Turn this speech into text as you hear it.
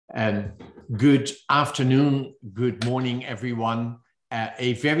And good afternoon, good morning, everyone.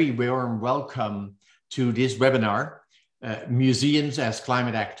 A very warm welcome to this webinar, Museums as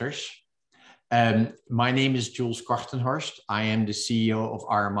Climate Actors. My name is Jules Kortenhorst. I am the CEO of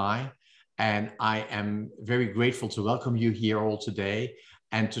RMI, and I am very grateful to welcome you here all today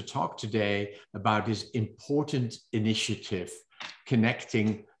and to talk today about this important initiative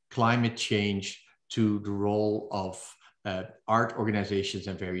connecting climate change to the role of art organizations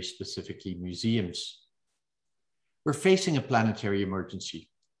and very specifically museums. We're facing a planetary emergency.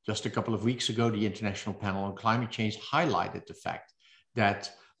 Just a couple of weeks ago, the International Panel on Climate Change highlighted the fact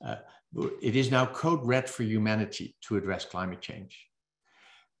that it is now code red for humanity to address climate change.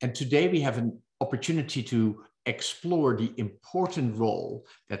 And today we have an opportunity to explore the important role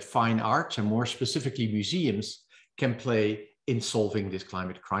that fine arts and more specifically museums can play in solving this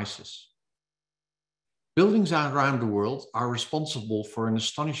climate crisis. Buildings around the world are responsible for an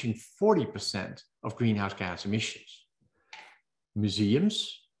astonishing 40% of greenhouse gas emissions.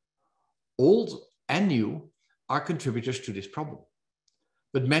 Museums, old and new, are contributors to this problem.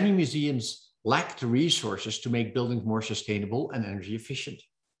 But many museums lack the resources to make buildings more sustainable and energy efficient.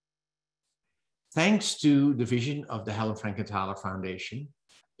 Thanks to the vision of the Helen Frankenthaler Foundation,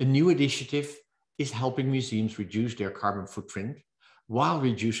 a new initiative is helping museums reduce their carbon footprint while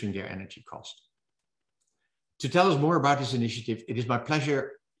reducing their energy cost. To tell us more about this initiative, it is my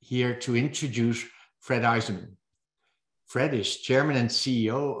pleasure here to introduce Fred Eisenman. Fred is Chairman and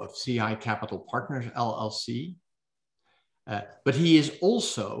CEO of CI Capital Partners, LLC, but he is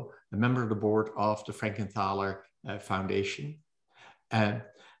also a member of the board of the Frankenthaler Foundation.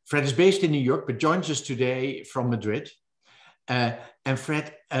 Fred is based in New York, but joins us today from Madrid. And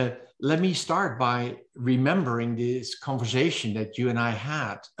Fred, let me start by remembering this conversation that you and I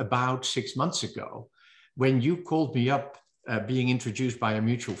had about 6 months ago, when you called me up, being introduced by a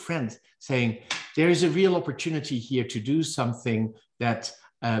mutual friend, saying, there is a real opportunity here to do something that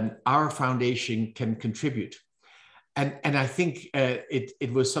our foundation can contribute. And I think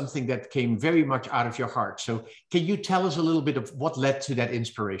it was something that came very much out of your heart. So can you tell us a little bit of what led to that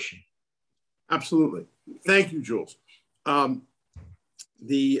inspiration? Absolutely. Thank you, Jules. I'm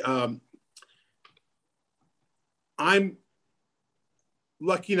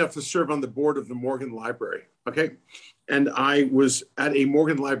lucky enough to serve on the board of the Morgan Library, okay? And I was at a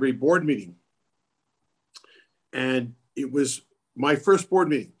Morgan Library board meeting, and it was my first board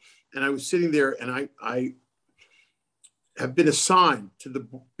meeting. And I was sitting there, and I have been assigned to the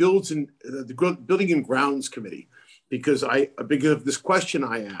Building and Grounds Committee because of this question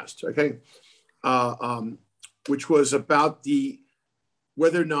I asked, okay? Which was about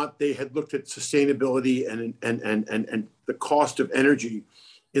whether or not they had looked at sustainability and the cost of energy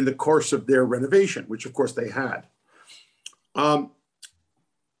in the course of their renovation, which of course they had. And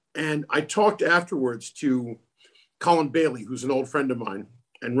I talked afterwards to Colin Bailey, who's an old friend of mine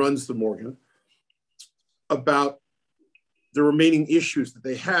and runs the Morgan, about the remaining issues that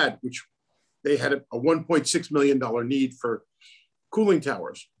they had, which they had a $1.6 million need for cooling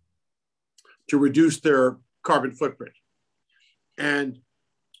towers to reduce their carbon footprint. And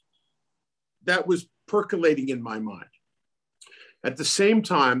that was percolating in my mind. At the same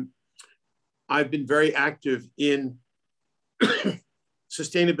time, I've been very active in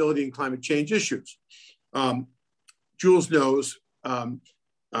sustainability and climate change issues. Jules knows, in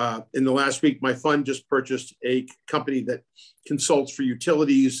the last week, my fund just purchased a company that consults for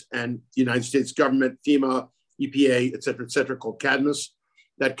utilities and the United States government, FEMA, EPA, et cetera, called Cadmus.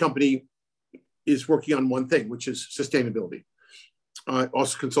 That company is working on one thing, which is sustainability.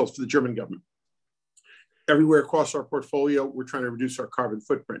 Also consults for the German government. Everywhere across our portfolio, we're trying to reduce our carbon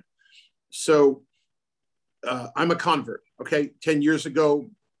footprint. So I'm a convert, okay? 10 years ago,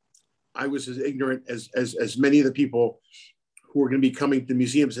 I was as ignorant as many of the people who are going to be coming to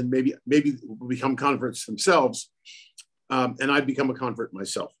museums and maybe will become converts themselves. And I've become a convert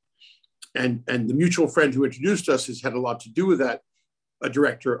myself. And the mutual friend who introduced us has had a lot to do with that, a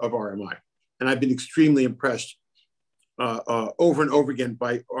director of RMI. And I've been extremely impressed over and over again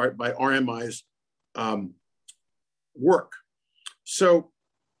by RMI's work. So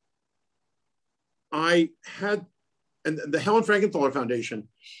and the Helen Frankenthaler Foundation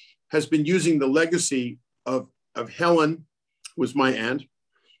has been using the legacy of Helen, who was my aunt,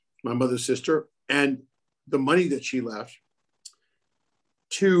 my mother's sister, and the money that she left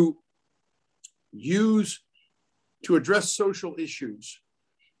to address social issues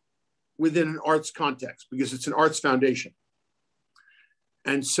within an arts context, because it's an arts foundation.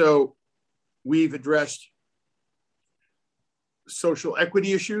 And so we've addressed social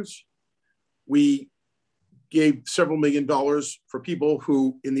equity issues. We gave several $1 million for people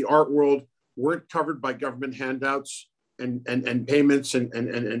who in the art world weren't covered by government handouts and payments and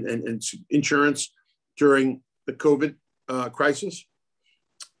insurance during the COVID crisis,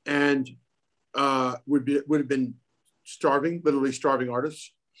 and would have been starving, literally starving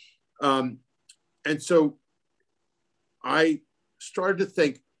artists. And so I started to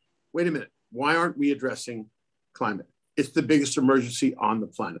think, wait a minute, why aren't we addressing climate? It's the biggest emergency on the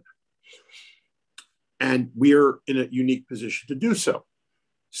planet. And we're in a unique position to do so.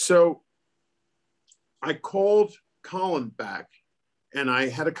 So I called Colin back and I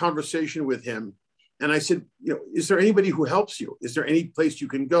had a conversation with him. And I said, is there anybody who helps you? Is there any place you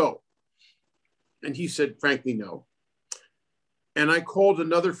can go? And he said, frankly, no. And I called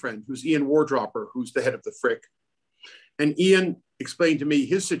another friend who's Ian Wardropper, who's the head of the Frick. And Ian explained to me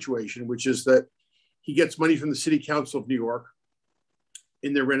his situation, which is that he gets money from the City Council of New York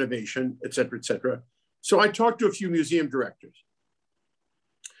in their renovation, et cetera, et cetera. So I talked to a few museum directors,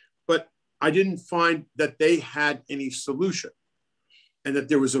 but I didn't find that they had any solution and that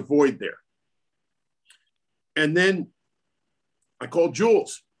there was a void there. And then I called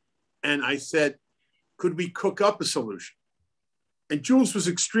Jules and I said, could we cook up a solution? And Jules was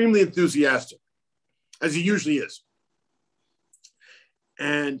extremely enthusiastic, as he usually is.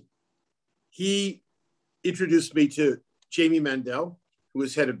 And he introduced me to Jamie Mandel, who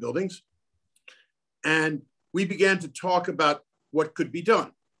is head of buildings. And we began to talk about what could be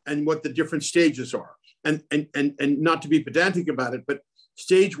done and what the different stages are. And not to be pedantic about it, but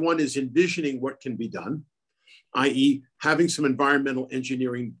stage one is envisioning what can be done, i.e. having some environmental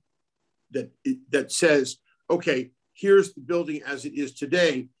engineering that says, okay, here's the building as it is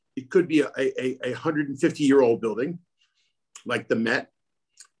today. It could be a 150-year-old building, like the Met.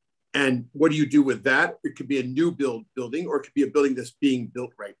 And what do you do with that? It could be a new building, or it could be a building that's being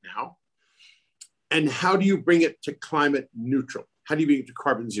built right now. And how do you bring it to climate neutral? How do you bring it to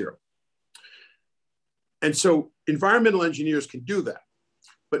carbon zero? And so environmental engineers can do that,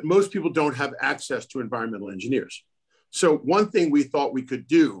 but most people don't have access to environmental engineers. So one thing we thought we could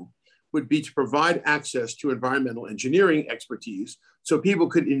do would be to provide access to environmental engineering expertise so people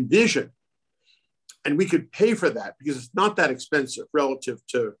could envision, and we could pay for that because it's not that expensive relative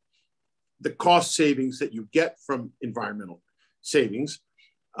to the cost savings that you get from environmental savings.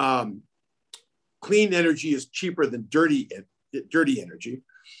 Clean energy is cheaper than dirty energy.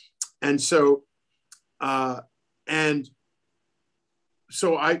 And so I, in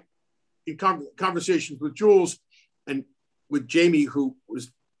conversations with Jules and with Jamie, who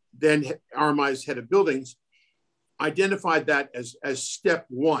was then RMI's head of buildings, identified that as step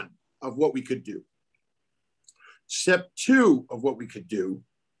one of what we could do. Step two of what we could do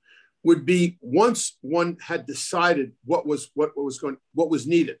would be, once one had decided what was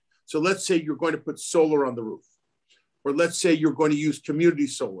needed. So let's say you're going to put solar on the roof, or let's say you're going to use community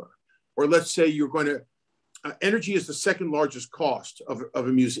solar, or let's say you're going to, energy is the second largest cost of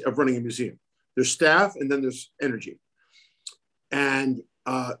running a museum. There's staff and then there's energy. And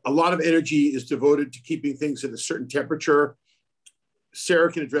a lot of energy is devoted to keeping things at a certain temperature.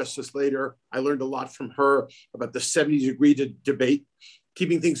 Sarah can address this later. I learned a lot from her about the 70-degree debate.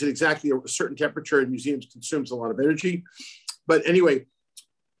 Keeping things at exactly a certain temperature in museums consumes a lot of energy. But anyway,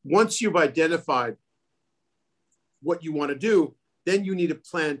 once you've identified what you want to do, then you need a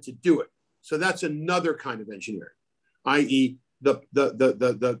plan to do it. So that's another kind of engineering, i.e. the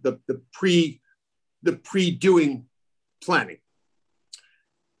pre-doing planning.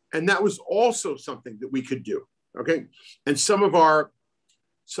 And that was also something that we could do, okay? And some of our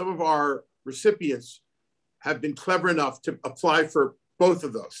recipients have been clever enough to apply for both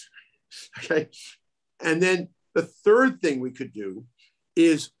of those, okay? And then the third thing we could do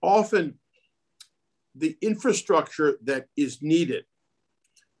is, often the infrastructure that is needed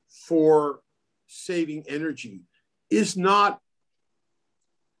for saving energy is not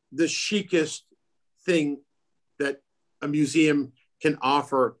the chicest thing that a museum can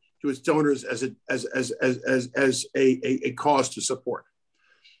offer to its donors as a cause to support.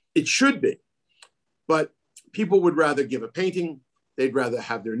 It should be, but people would rather give a painting. They'd rather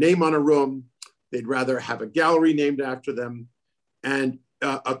have their name on a room. They'd rather have a gallery named after them. And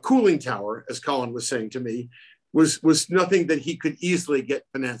a cooling tower, as Colin was saying to me, was nothing that he could easily get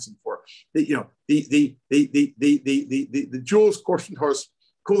financing for. The Jules Korsenhorst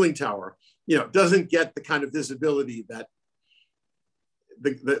cooling tower, doesn't get the kind of visibility that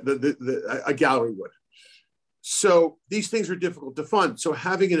a gallery would. So these things are difficult to fund. So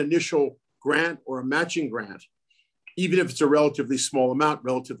having an initial grant or a matching grant, even if it's a relatively small amount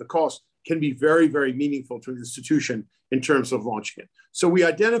relative to the cost, can be very, very meaningful to an institution in terms of launching it. So we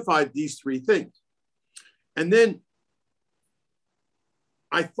identified these three things. And then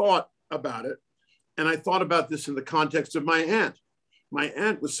I thought about it, and I thought about this in the context of my aunt. My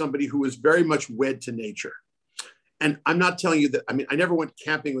aunt was somebody who was very much wed to nature. And I'm not telling you that, I mean, I never went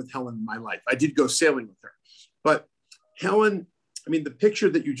camping with Helen in my life. I did go sailing with her. But Helen, I mean, the picture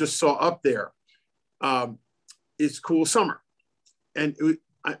that you just saw up there is Cool Summer. And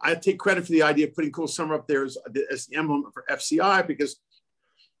I take credit for the idea of putting Cool Summer up there as the emblem for FCI, because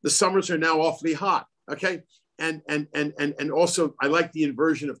the summers are now awfully hot, okay? And also, I like the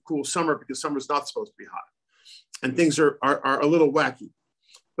inversion of Cool Summer, because summer's not supposed to be hot. And things are a little wacky.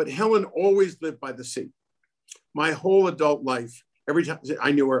 But Helen always lived by the sea. My whole adult life, every time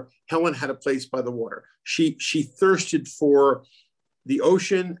I knew her, Helen had a place by the water. She thirsted for the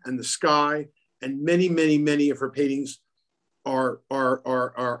ocean and the sky, and many, many, many of her paintings are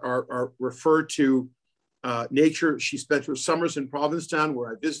referred to nature. She spent her summers in Provincetown,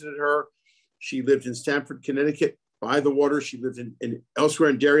 where I visited her. She lived in Stamford, Connecticut, by the water. She lived in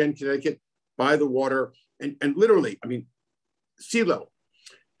elsewhere in Darien, Connecticut, by the water, and literally, I mean, sea level.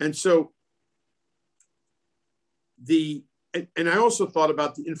 And so and I also thought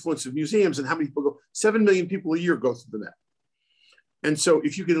about the influence of museums and how many people go. 7 million people a year go through the Met. And so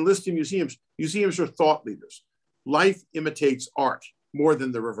if you can enlist in museums, museums are thought leaders. Life imitates art more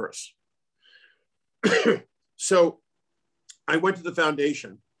than the reverse. So I went to the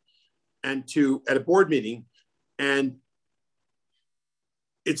foundation and at a board meeting, and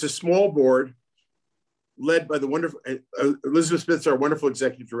it's a small board led by the wonderful, Elizabeth Smith's our wonderful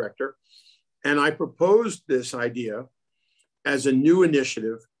executive director. And I proposed this idea as a new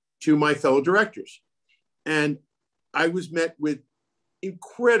initiative to my fellow directors. And I was met with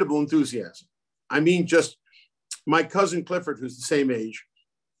incredible enthusiasm. I mean, just my cousin Clifford, who's the same age,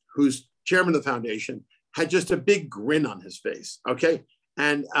 who's chairman of the foundation, had just a big grin on his face, okay?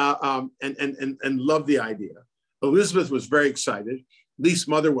 And loved the idea. Elizabeth was very excited. Lise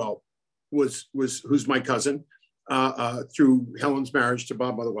Motherwell who's my cousin through Helen's marriage to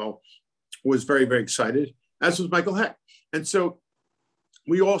Bob Motherwell, was very, very excited, as was Michael Heck. And so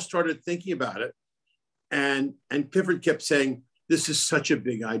we all started thinking about it. And Clifford kept saying, this is such a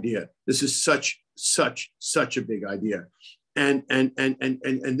big idea. This is such a big idea. And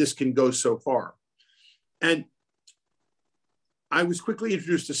this can go so far. And I was quickly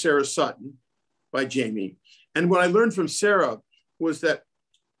introduced to Sarah Sutton by Jamie. And what I learned from Sarah was that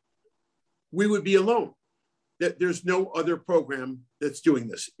we would be alone, that there's no other program that's doing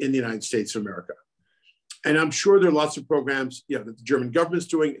this in the United States of America. And I'm sure there are lots of programs, that the German government's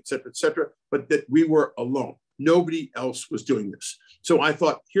doing, et cetera, but that we were alone. Nobody else was doing this. So I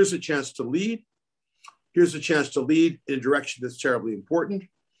thought, here's a chance to lead. Here's a chance to lead in a direction that's terribly important.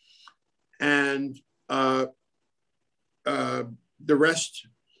 And the rest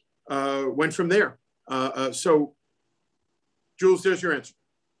went from there. So Jules, there's your answer.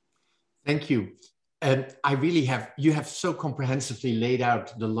 Thank you. And you have so comprehensively laid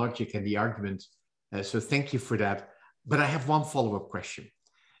out the logic and the argument. So thank you for that. But I have one follow-up question.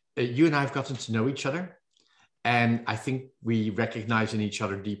 You and I have gotten to know each other, and I think we recognize in each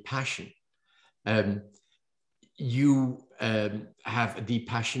other deep passion. You have a deep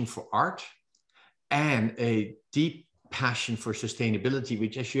passion for art and a deep passion for sustainability,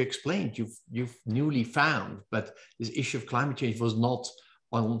 which, as you explained, you've newly found. But this issue of climate change was not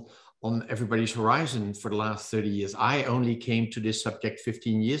on everybody's horizon for the last 30 years. I only came to this subject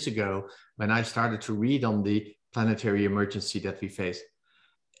 15 years ago when I started to read on the planetary emergency that we face.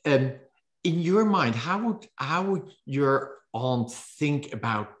 In your mind, how would your aunt think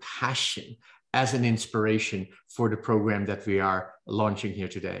about passion as an inspiration for the program that we are launching here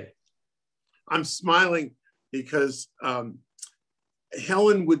today? I'm smiling because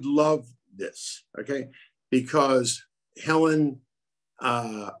Helen would love this, okay? Because Helen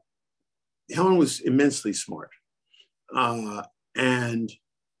was immensely smart. And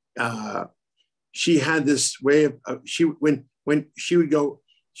she had this way of, when she would go,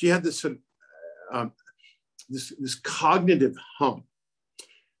 she had this this cognitive hum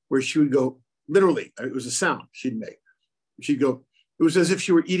where she would go, literally, it was a sound she'd make. She'd go, it was as if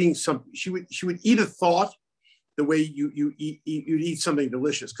she were eating something. She would eat a thought the way you'd eat something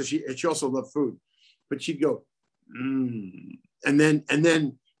delicious, because she also loved food. But she'd go, and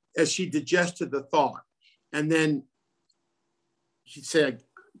then as she digested the thought, and then she'd say, I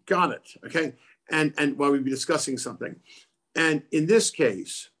got it, okay? And while we'd be discussing something. And in this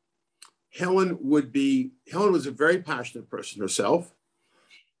case, Helen was a very passionate person herself.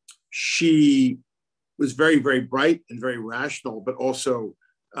 She was very, very bright and very rational, but also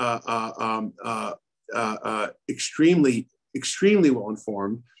extremely, extremely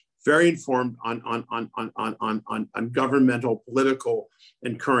well-informed, very informed on governmental, political,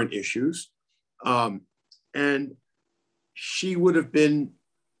 and current issues. And she would have been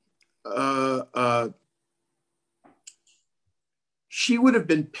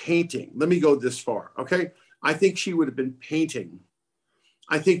painting. Let me go this far, okay? I think she would have been painting.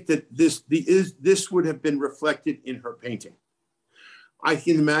 I think that this would have been reflected in her painting. I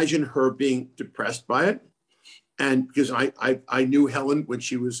can imagine her being depressed by it. And because I knew Helen when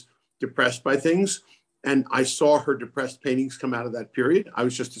she was depressed by things, and I saw her depressed paintings come out of that period. I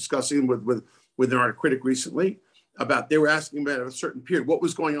was just discussing with an art critic recently about, they were asking about a certain period, what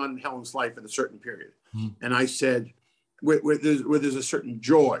was going on in Helen's life at a certain period. And I said, where there's a certain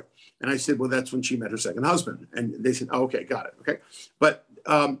joy. And I said, well, that's when she met her second husband. And they said, oh, okay, got it, okay. But,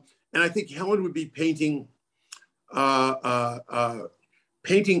 and I think Helen would be painting,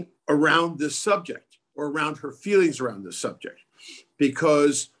 painting around this subject, or around her feelings around this subject,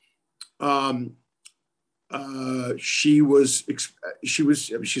 because she's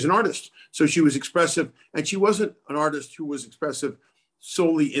an artist, so she was expressive, and she wasn't an artist who was expressive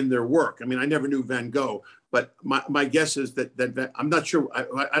solely in their work. I mean, I never knew Van Gogh, but my guess is that I'm not sure.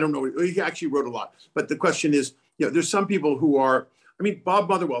 I don't know. He actually wrote a lot, but the question is, you know, there's some people who are. I mean, Bob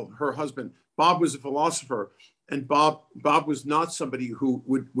Motherwell, her husband, Bob was a philosopher, and Bob was not somebody who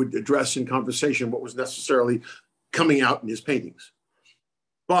would address in conversation what was necessarily coming out in his paintings,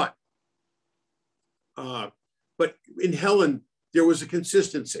 but in Helen there was a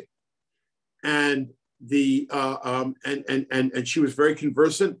consistency, and and she was very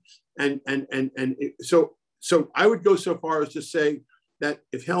conversant, so I would go so far as to say that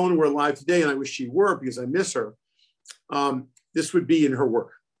if Helen were alive today, and I wish she were because I miss her, this would be in her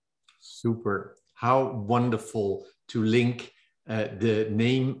work. Super. How wonderful to link the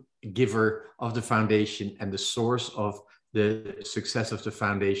name giver of the foundation and the source of the success of the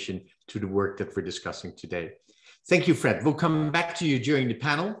foundation to the work that we're discussing today. Thank you, Fred. We'll come back to you during the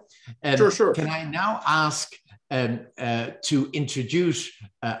panel. Sure. Can I now ask to introduce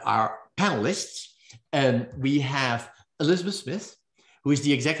our panelists? We have Elizabeth Smith, who is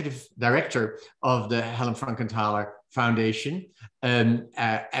the executive director of the Helen Frankenthaler Foundation.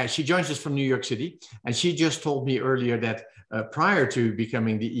 She joins us from New York City, and she just told me earlier that prior to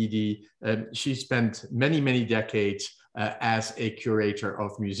becoming the ED, she spent many, many decades as a curator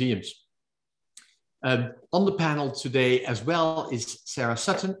of museums. On the panel today as well is Sarah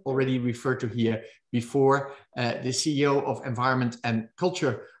Sutton, already referred to here before, the CEO of Environment and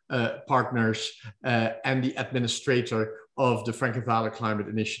Culture Partners and the administrator of the Frankenthaler Climate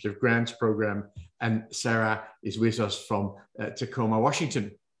Initiative Grants Program. And Sarah is with us from Tacoma,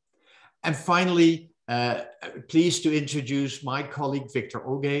 Washington. And finally, pleased to introduce my colleague, Victor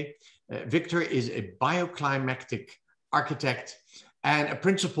Oge. Victor is a bioclimatic architect and a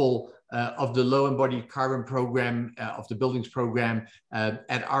principal of the low embodied carbon program of the buildings program at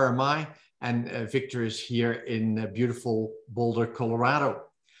RMI. And Victor is here in beautiful Boulder, Colorado.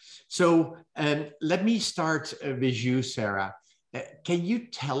 So let me start with you, Sarah. Can you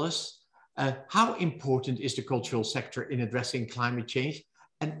tell us how important is the cultural sector in addressing climate change?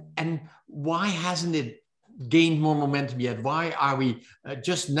 And why hasn't it gained more momentum yet? Why are we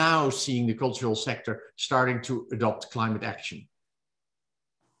just now seeing the cultural sector starting to adopt climate action?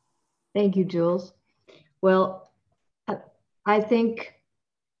 Thank you, Jules. Well, I think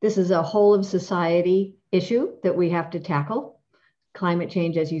this is a whole of society issue that we have to tackle. Climate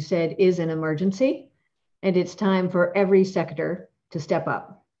change, as you said, is an emergency, and it's time for every sector to step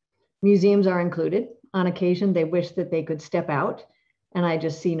up. Museums are included. On occasion, they wish that they could step out, and I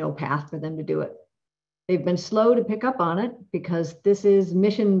just see no path for them to do it. They've been slow to pick up on it because this is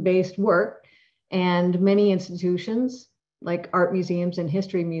mission-based work, and many institutions, like art museums and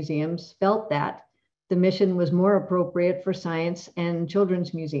history museums, felt that the mission was more appropriate for science and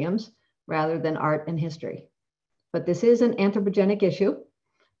children's museums rather than art and history. But this is an anthropogenic issue,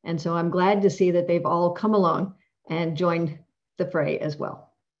 and so I'm glad to see that they've all come along and joined the fray as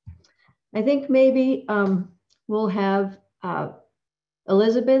well. I think maybe we'll have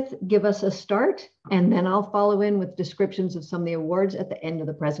Elizabeth give us a start, and then I'll follow in with descriptions of some of the awards at the end of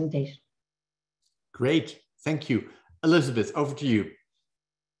the presentation. Great, thank you. Elizabeth, over to you.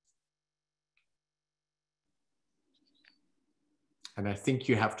 And I think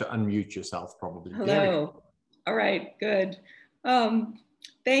you have to unmute yourself probably. Hello. All right, good.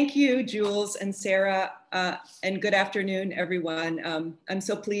 Thank you, Jules and Sarah, and good afternoon, everyone. I'm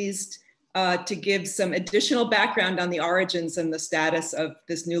so pleased to give some additional background on the origins and the status of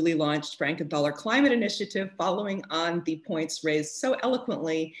this newly launched Frankenthaler Climate Initiative, following on the points raised so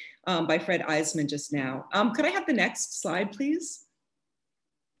eloquently by Fred Eisman just now. Could I have the next slide, please?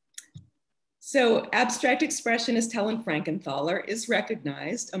 So abstract expressionist Helen Frankenthaler is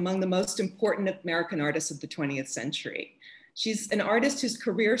recognized among the most important American artists of the 20th century. She's an artist whose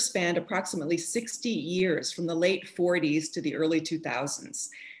career spanned approximately 60 years from the late 40s to the early 2000s.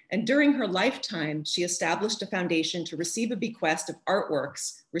 And during her lifetime, she established a foundation to receive a bequest of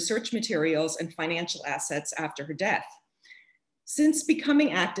artworks, research materials, and financial assets after her death. Since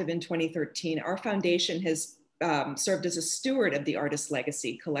becoming active in 2013, our foundation has served as a steward of the artist's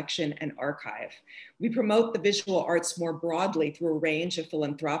legacy, collection, and archive. We promote the visual arts more broadly through a range of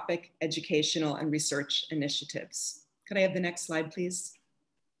philanthropic, educational, and research initiatives. Could I have the next slide, please?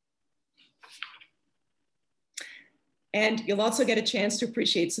 And you'll also get a chance to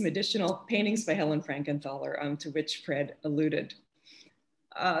appreciate some additional paintings by Helen Frankenthaler, to which Fred alluded.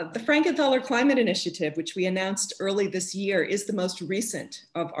 The Frankenthaler Climate Initiative, which we announced early this year, is the most recent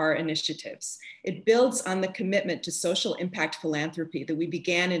of our initiatives. It builds on the commitment to social impact philanthropy that we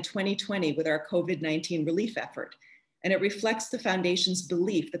began in 2020 with our COVID-19 relief effort. And it reflects the foundation's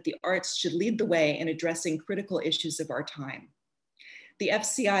belief that the arts should lead the way in addressing critical issues of our time. The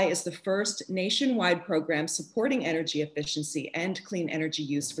FCI is the first nationwide program supporting energy efficiency and clean energy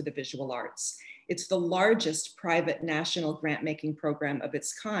use for the visual arts. It's the largest private national grant-making program of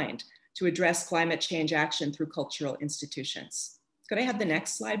its kind to address climate change action through cultural institutions. Could I have the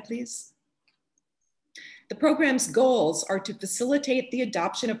next slide, please? The program's goals are to facilitate the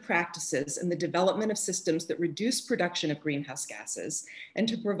adoption of practices and the development of systems that reduce production of greenhouse gases, and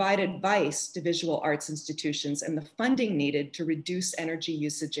to provide advice to visual arts institutions and the funding needed to reduce energy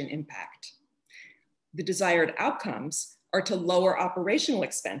usage and impact. The desired outcomes are to lower operational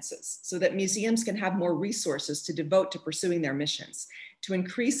expenses so that museums can have more resources to devote to pursuing their missions, to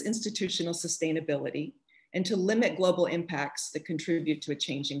increase institutional sustainability, and to limit global impacts that contribute to a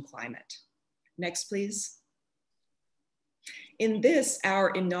changing climate. Next, please. In this, our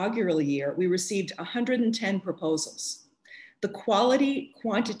inaugural year, we received 110 proposals. The quality,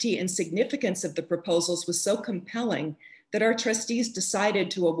 quantity, and significance of the proposals was so compelling that our trustees decided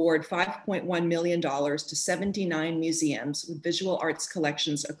to award $5.1 million to 79 museums with visual arts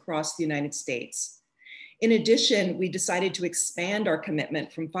collections across the United States. In addition, we decided to expand our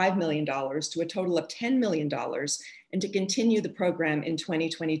commitment from $5 million to a total of $10 million and to continue the program in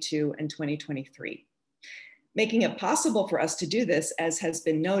 2022 and 2023. Making it possible for us to do this, as has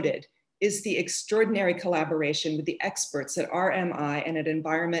been noted, is the extraordinary collaboration with the experts at RMI and at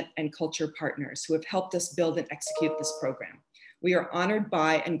Environment and Culture Partners who have helped us build and execute this program. We are honored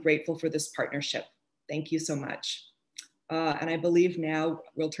by and grateful for this partnership. Thank you so much. And I believe now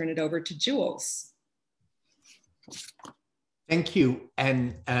we'll turn it over to Jules. Thank you.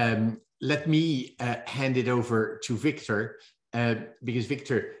 And let me hand it over to Victor, because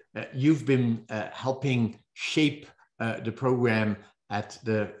Victor, you've been helping shape the program at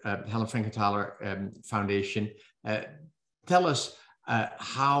the Helen Frankenthaler Foundation. Tell us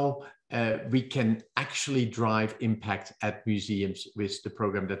how we can actually drive impact at museums with the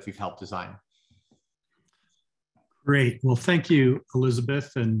program that we've helped design. Great. Well, thank you,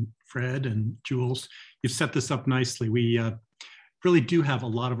 Elizabeth and Fred and Jules. You've set this up nicely. We really do have a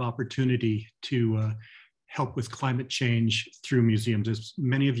lot of opportunity to help with climate change through museums. As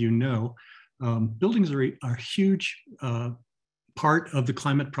many of you know, buildings are a huge part of the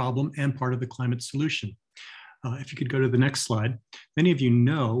climate problem and part of the climate solution. If you could go to the next slide. Many of you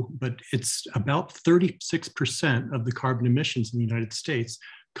know, but it's about 36% of the carbon emissions in the United States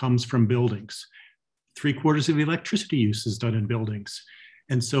comes from buildings. 3/4 of the electricity use is done in buildings.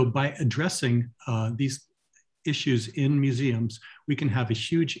 And so by addressing these issues in museums, we can have a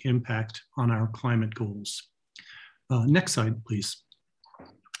huge impact on our climate goals. Next slide, please.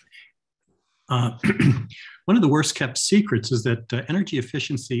 One of the worst kept secrets is that energy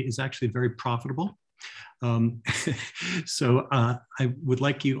efficiency is actually very profitable. So I would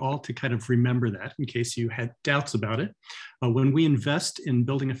like you all to kind of remember that in case you had doubts about it. When we invest in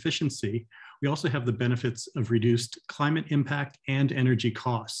building efficiency, we also have the benefits of reduced climate impact and energy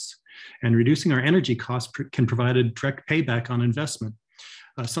costs. And reducing our energy costs can provide a direct payback on investment.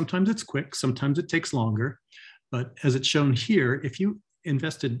 Sometimes it's quick, sometimes it takes longer. But as it's shown here, if you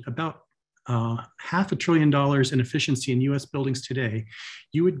invested about $500 billion in efficiency in US buildings today,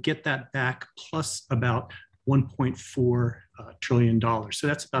 you would get that back plus about $1.4 trillion. So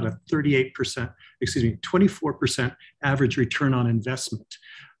that's about a 24% average return on investment,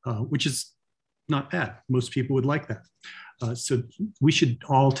 which is not bad. Most people would like that. So we should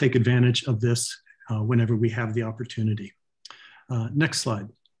all take advantage of this whenever we have the opportunity. Next slide.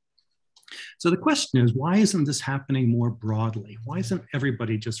 So the question is, why isn't this happening more broadly? Why isn't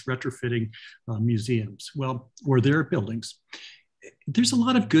everybody just retrofitting museums? Well, or their buildings? there's a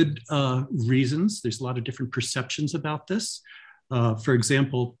lot of good reasons. There's a lot of different perceptions about this. For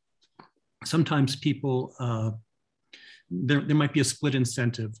example, sometimes people, there might be a split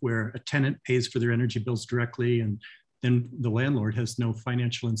incentive where a tenant pays for their energy bills directly, and then the landlord has no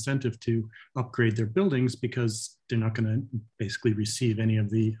financial incentive to upgrade their buildings because they're not going to basically receive any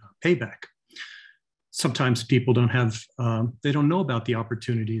of the payback. Sometimes people don't have, they don't know about the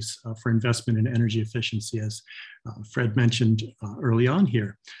opportunities for investment in energy efficiency, as Fred mentioned early on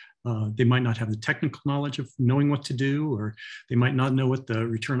here. They might not have the technical knowledge of knowing what to do, or they might not know what the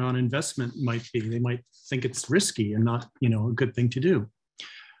return on investment might be. They might think it's risky and not, a good thing to do.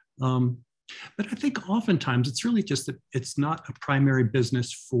 But I think oftentimes it's really just that it's not a primary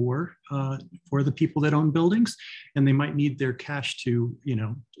business for the people that own buildings, and they might need their cash to,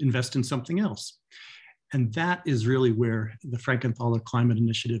 invest in something else. And that is really where the Frankenthaler Climate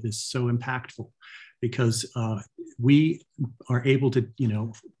Initiative is so impactful, because we are able to,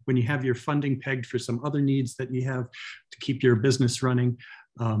 when you have your funding pegged for some other needs that you have to keep your business running,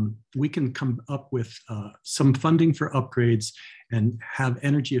 we can come up with some funding for upgrades and have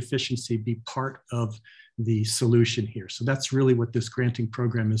energy efficiency be part of the solution here. So that's really what this granting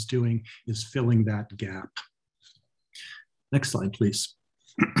program is doing, is filling that gap. Next slide, please.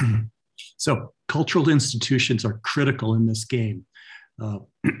 So cultural institutions are critical in this game.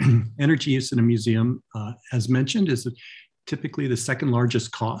 Energy use in a museum, as mentioned, is typically the second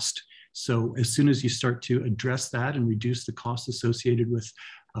largest cost. So as soon as you start to address that and reduce the costs associated with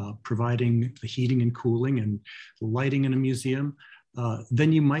providing the heating and cooling and lighting in a museum,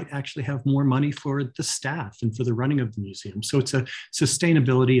 then you might actually have more money for the staff and for the running of the museum. So it's a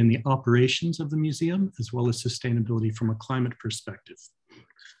sustainability in the operations of the museum, as well as sustainability from a climate perspective.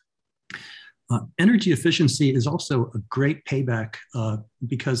 Energy efficiency is also a great payback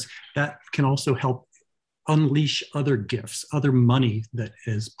because that can also help unleash other gifts, other money that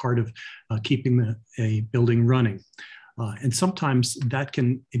is part of keeping a building running. And sometimes that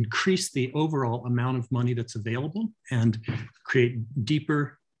can increase the overall amount of money that's available and create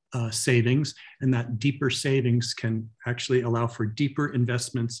deeper savings. And that deeper savings can actually allow for deeper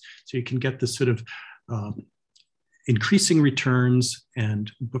investments. So you can get this sort of increasing returns,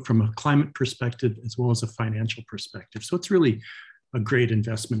 and from a climate perspective as well as a financial perspective. So it's really a great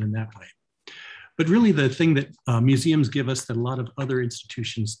investment in that way. But really the thing that museums give us that a lot of other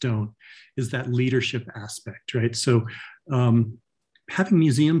institutions don't is that leadership aspect, right? So having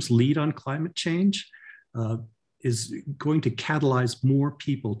museums lead on climate change is going to catalyze more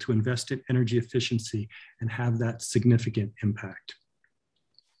people to invest in energy efficiency and have that significant impact.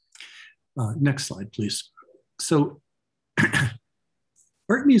 Next slide, please. So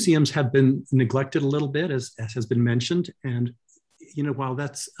art museums have been neglected a little bit, as has been mentioned. And while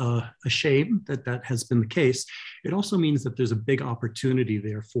that's a shame that that has been the case, it also means that there's a big opportunity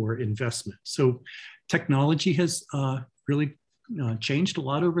there for investment. So technology has really changed a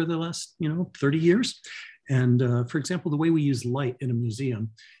lot over the last 30 years. And for example, the way we use light in a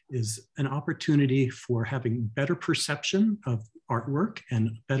museum is an opportunity for having better perception of artwork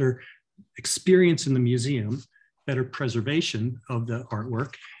and better experience in the museum, better preservation of the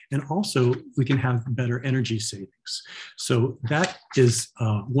artwork, and also we can have better energy savings. So that is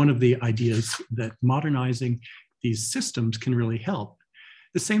one of the ideas that modernizing these systems can really help.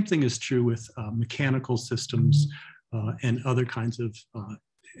 The same thing is true with mechanical systems and other kinds of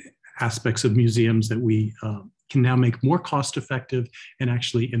aspects of museums that we can now make more cost effective and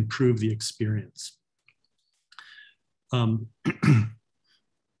actually improve the experience.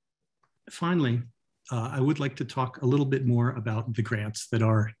 Finally, I would like to talk a little bit more about the grants that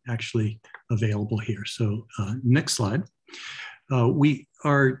are actually available here. So next slide. We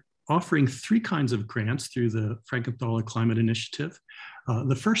are offering 3 kinds of grants through the Frankenthaler Climate Initiative.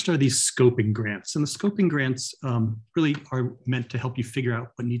 The first are these scoping grants, and the scoping grants really are meant to help you figure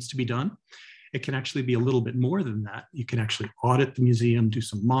out what needs to be done. It can actually be a little bit more than that. You can actually audit the museum, do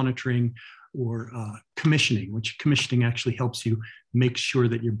some monitoring, or commissioning, which commissioning actually helps you make sure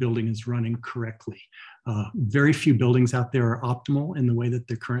that your building is running correctly. Very few buildings out there are optimal in the way that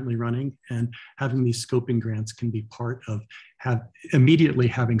they're currently running, and having these scoping grants can be part of immediately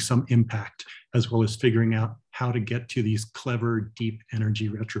having some impact, as well as figuring out how to get to these clever, deep energy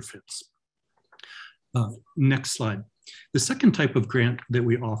retrofits. Next slide. The second type of grant that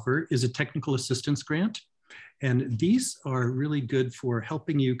we offer is a technical assistance grant. And these are really good for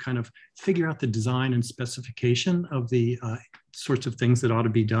helping you kind of figure out the design and specification of the sorts of things that ought to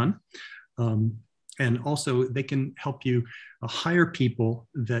be done. And also they can help you hire people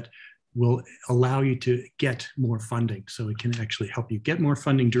that will allow you to get more funding. So it can actually help you get more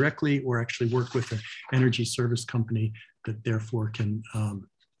funding directly, or actually work with an energy service company that therefore can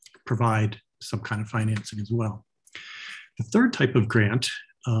provide some kind of financing as well. The third type of grant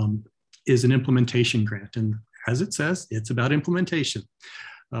is an implementation grant. And as it says, it's about implementation,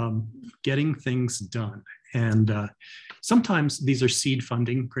 getting things done. And sometimes these are seed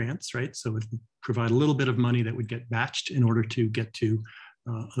funding grants, right? So it provide a little bit of money that would get batched in order to get to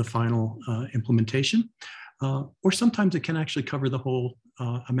the final implementation. Or sometimes it can actually cover the whole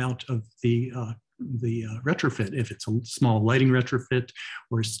amount of the retrofit. If it's a small lighting retrofit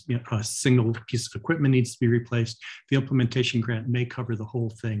or a single piece of equipment needs to be replaced, the implementation grant may cover the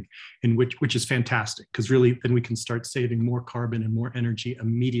whole thing, in which is fantastic, because really then we can start saving more carbon and more energy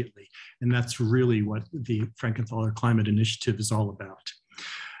immediately. And that's really what the Frankenthaler Climate Initiative is all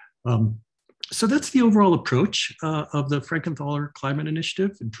about. So that's the overall approach of the Frankenthaler Climate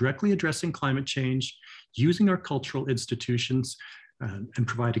Initiative, directly addressing climate change, using our cultural institutions, and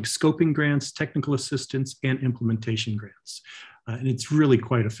providing scoping grants, technical assistance, and implementation grants. And it's really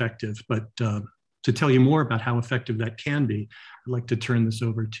quite effective. But to tell you more about how effective that can be, I'd like to turn this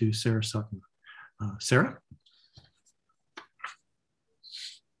over to Sarah Sutton. Sarah?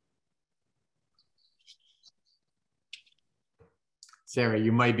 Sarah,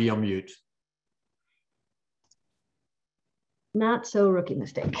 you might be on mute. Not so rookie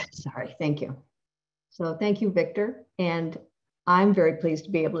mistake. Sorry, thank you. So thank you, Victor. And I'm very pleased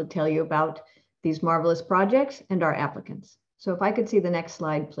to be able to tell you about these marvelous projects and our applicants. So if I could see the next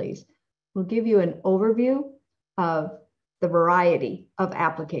slide, please. We'll give you an overview of the variety of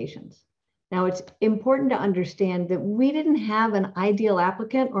applications. Now, it's important to understand that we didn't have an ideal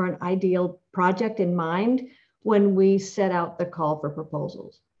applicant or an ideal project in mind when we set out the call for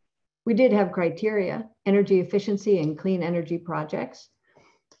proposals. We did have criteria, energy efficiency and clean energy projects.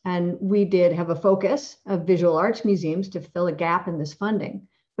 And we did have a focus of visual arts museums to fill a gap in this funding.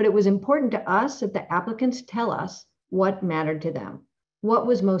 But it was important to us that the applicants tell us what mattered to them, what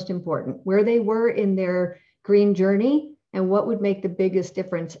was most important, where they were in their green journey, and what would make the biggest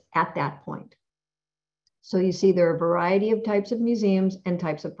difference at that point. So you see there are a variety of types of museums and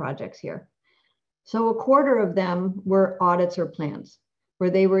types of projects here. So a quarter of them were audits or plans, where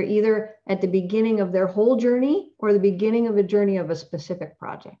they were either at the beginning of their whole journey or the beginning of a journey of a specific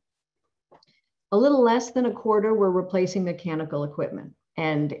project. A little less than a quarter were replacing mechanical equipment.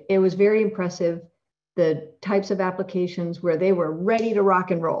 And it was very impressive, the types of applications where they were ready to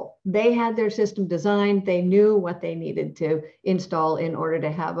rock and roll. They had their system designed, they knew what they needed to install in order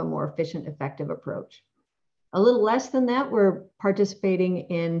to have a more efficient, effective approach. A little less than that were participating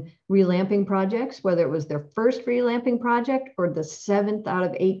in relamping projects, whether it was their first relamping project or the 7th out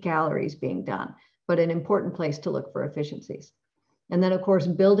of 8 galleries being done, but an important place to look for efficiencies. And then of course,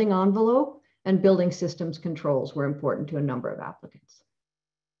 building envelope and building systems controls were important to a number of applicants.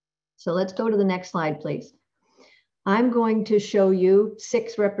 So let's go to the next slide, please. I'm going to show you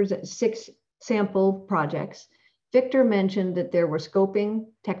 6 sample projects. Victor mentioned that there were scoping,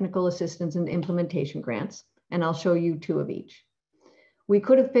 technical assistance, and implementation grants, and I'll show you 2 of each. We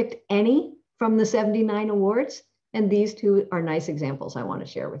could have picked any from the 79 awards, and these 2 are nice examples I want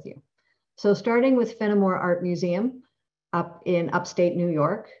to share with you. So starting with Fenimore Art Museum up in upstate New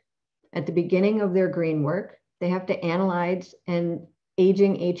York, at the beginning of their green work, they have to analyze an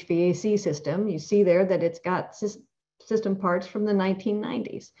aging HVAC system. You see there that it's got system parts from the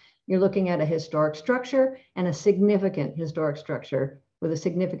 1990s. You're looking at a historic structure and a significant historic structure with a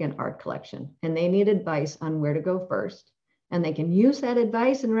significant art collection. And they need advice on where to go first. And they can use that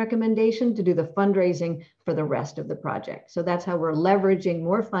advice and recommendation to do the fundraising for the rest of the project. So that's how we're leveraging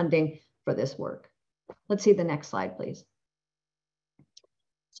more funding for this work. Let's see the next slide, please.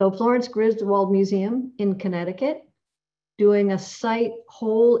 So Florence Griswold Museum in Connecticut, doing a site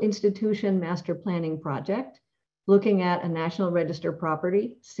whole institution master planning project, looking at a National Register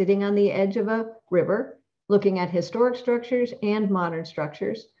property, sitting on the edge of a river, looking at historic structures and modern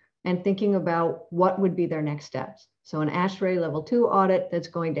structures, and thinking about what would be their next steps. So an ASHRAE Level 2 audit that's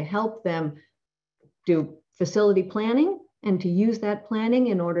going to help them do facility planning and to use that planning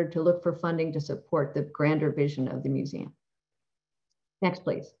in order to look for funding to support the grander vision of the museum. Next,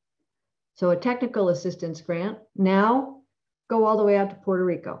 please. So a technical assistance grant, now go all the way out to Puerto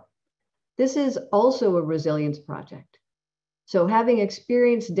Rico. This is also a resilience project. So having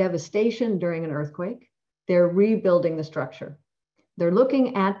experienced devastation during an earthquake, they're rebuilding the structure. They're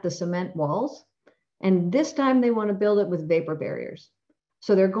looking at the cement walls, and this time they want to build it with vapor barriers.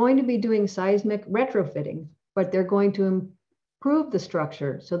 So they're going to be doing seismic retrofitting, but they're going to improve the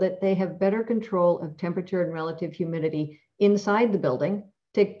structure so that they have better control of temperature and relative humidity inside the building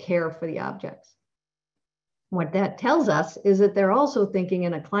to care for the objects. What that tells us is that they're also thinking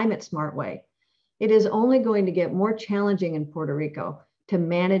in a climate smart way. It is only going to get more challenging in Puerto Rico to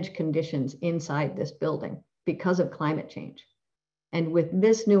manage conditions inside this building because of climate change. And with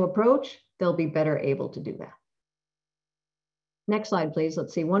this new approach, they'll be better able to do that. Next slide, please.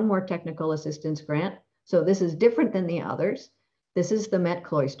 Let's see, one more technical assistance grant. So this is different than the others. This is the Met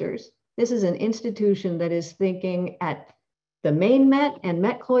Cloisters. This is an institution that is thinking at the main Met and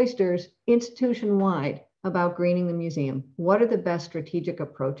Met Cloisters institution-wide about greening the museum. What are the best strategic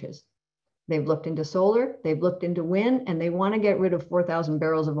approaches? They've looked into solar, they've looked into wind, and they want to get rid of 4,000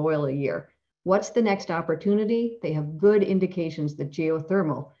 barrels of oil a year. What's the next opportunity? They have good indications that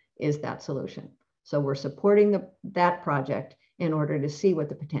geothermal is that solution. So we're supporting that project in order to see what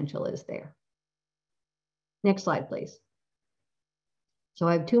the potential is there. Next slide, please. So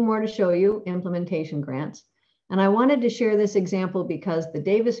I have two more to show you, implementation grants. And I wanted to share this example because the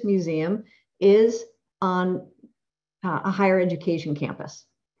Davis Museum is on a higher education campus.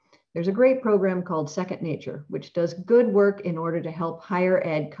 There's a great program called Second Nature, which does good work in order to help higher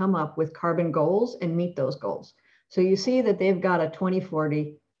ed come up with carbon goals and meet those goals. So you see that they've got a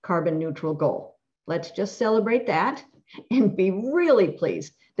 2040 carbon neutral goal. Let's just celebrate that and be really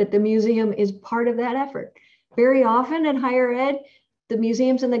pleased that the museum is part of that effort. Very often at higher ed, the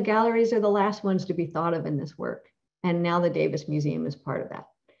museums and the galleries are the last ones to be thought of in this work. And now the Davis Museum is part of that.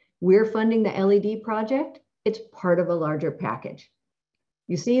 We're funding the LED project. It's part of a larger package.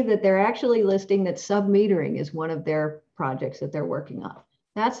 You see that they're actually listing that sub-metering is one of their projects that they're working on.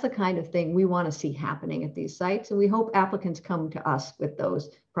 That's the kind of thing we want to see happening at these sites. And we hope applicants come to us with those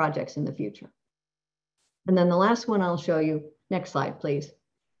projects in the future. And then the last one I'll show you, next slide, please.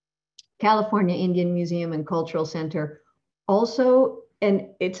 California Indian Museum and Cultural Center also, and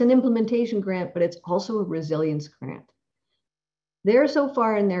it's an implementation grant, but it's also a resilience grant. They're so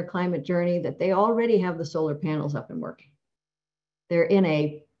far in their climate journey that they already have the solar panels up and working. They're in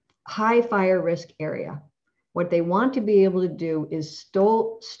a high fire risk area. What they want to be able to do is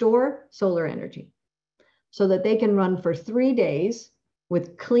store solar energy so that they can run for 3 days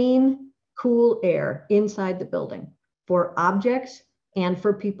with clean, cool air inside the building for objects and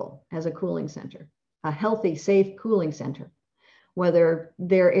for people as a cooling center, a healthy, safe cooling center. Whether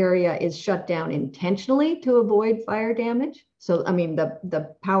their area is shut down intentionally to avoid fire damage, so I mean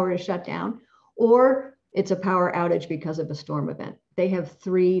the power is shut down, or it's a power outage because of a storm event. They have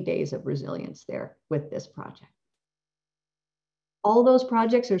 3 days of resilience there with this project. All those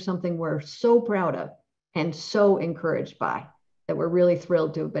projects are something we're so proud of and so encouraged by that we're really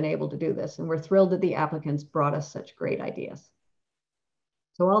thrilled to have been able to do this. And we're thrilled that the applicants brought us such great ideas.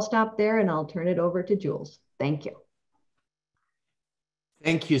 So I'll stop there and I'll turn it over to Jules. Thank you.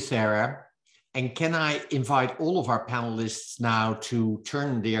 Thank you, Sarah. And can I invite all of our panelists now to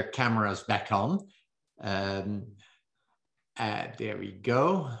turn their cameras back on? There we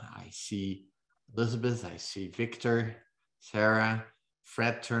go. I see Elizabeth, I see Victor, Sarah,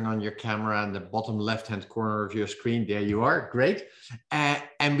 Fred, turn on your camera in the bottom left-hand corner of your screen. There you are, great.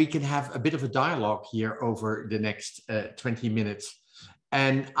 And we can have a bit of a dialogue here over the next 20 minutes.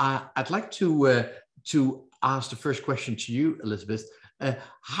 And I'd like to ask the first question to you, Elizabeth.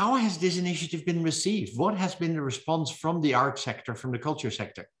 How has this initiative been received? What has been the response from the art sector, from the culture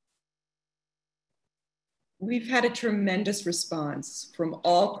sector? We've had a tremendous response from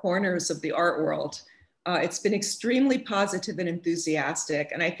all corners of the art world. It's been extremely positive and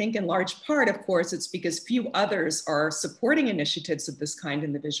enthusiastic. And I think in large part, of course, it's because few others are supporting initiatives of this kind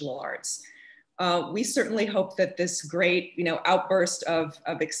in the visual arts. We certainly hope that this great outburst of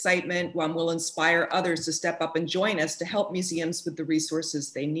excitement will inspire others to step up and join us to help museums with the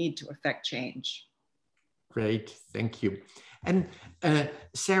resources they need to affect change. Great, thank you. And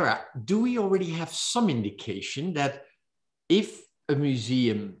Sarah, do we already have some indication that if a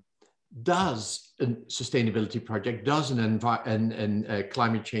museum does a sustainability project, does a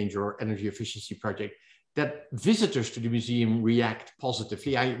climate change or energy efficiency project, that visitors to the museum react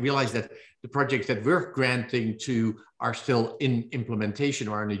positively? I realize that the projects that we're granting to are still in implementation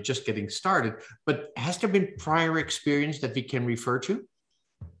or only just getting started, but has there been prior experience that we can refer to?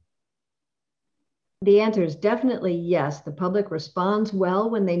 The answer is definitely yes. The public responds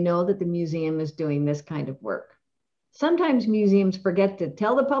well when they know that the museum is doing this kind of work. Sometimes museums forget to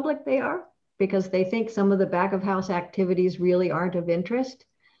tell the public they are because they think some of the back of house activities really aren't of interest.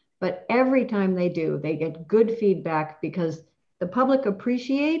 But every time they do, they get good feedback because the public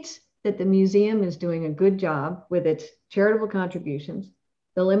appreciates that the museum is doing a good job with its charitable contributions,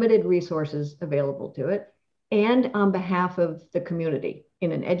 the limited resources available to it, and on behalf of the community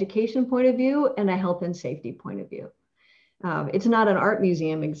in an education point of view and a health and safety point of view. It's not an art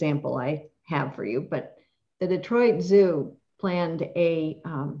museum example I have for you, but the Detroit Zoo planned a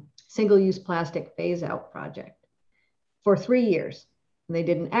single-use plastic phase-out project for 3 years. And they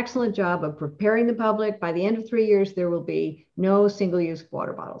did an excellent job of preparing the public. By the end of 3 years, there will be no single-use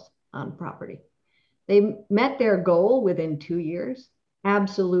water bottles on property. They met their goal within 2 years,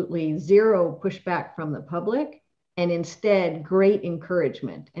 absolutely zero pushback from the public, and instead great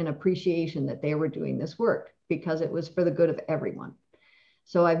encouragement and appreciation that they were doing this work because it was for the good of everyone.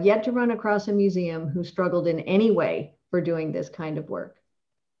 So I've yet to run across a museum who struggled in any way for doing this kind of work.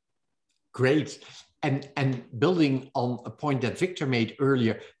 Great. And building on a point that Victor made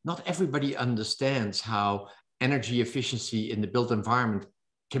earlier, not everybody understands how energy efficiency in the built environment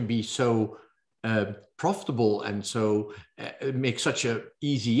can be so profitable and so make such an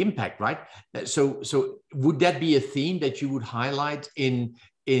easy impact, right? So would that be a theme that you would highlight in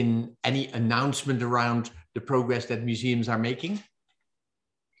any announcement around the progress that museums are making?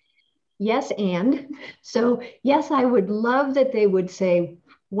 Yes, and so yes, I would love that they would say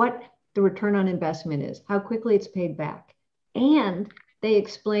what the return on investment is, how quickly it's paid back. And they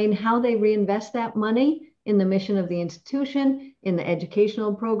explain how they reinvest that money in the mission of the institution, in the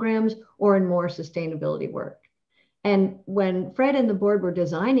educational programs, or in more sustainability work. And when Fred and the board were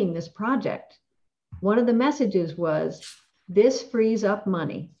designing this project, one of the messages was, this frees up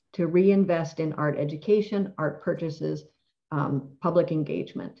money to reinvest in art education, art purchases, public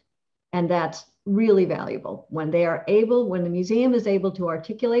engagement. And that's really valuable when they are able, when the museum is able to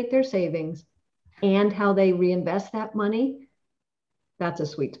articulate their savings and how they reinvest that money. That's a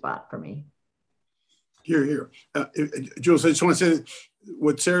sweet spot for me. Here, here. Jules, I just want to say that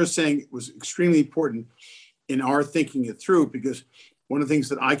what Sarah's saying was extremely important in our thinking it through, because one of the things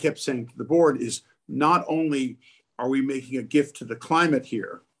that I kept saying to the board is not only are we making a gift to the climate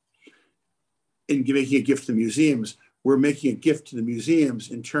here in making a gift to the museums, we're making a gift to the museums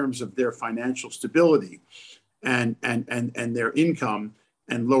in terms of their financial stability and their income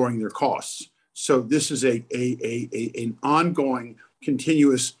and lowering their costs. So this is an ongoing,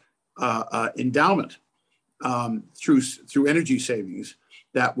 continuous endowment through energy savings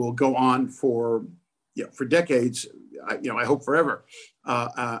that will go on for decades. I hope forever.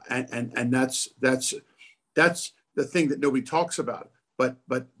 And that's the thing that nobody talks about. But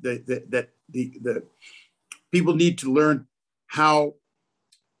the people need to learn how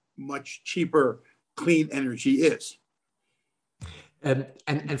much cheaper clean energy is. And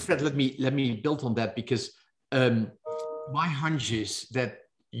Fred, let me build on that, because my hunch is that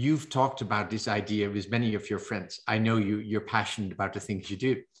you've talked about this idea with many of your friends. I know you're passionate about the things you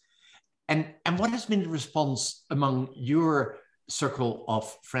do. And what has been the response among your circle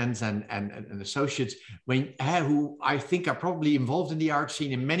of friends and associates who I think are probably involved in the art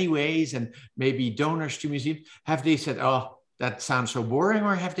scene in many ways and maybe donors to museums? Have they said, oh, that sounds so boring,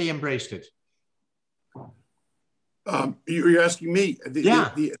 or have they embraced it? You're asking me?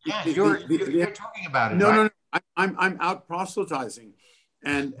 You're talking about it. No, right? no. I'm out proselytizing,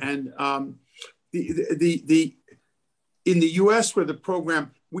 and in the U.S. where the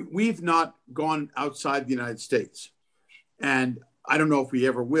program, we've not gone outside the United States, and I don't know if we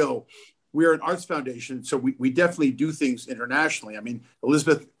ever will. We're an arts foundation, so we definitely do things internationally. I mean,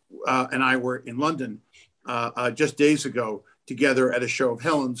 Elizabeth and I were in London just days ago together at a show of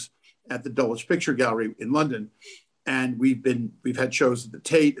Helen's at the Dulwich Picture Gallery in London. And we've had shows at the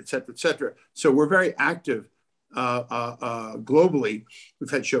Tate, et cetera, et cetera. So we're very active globally. We've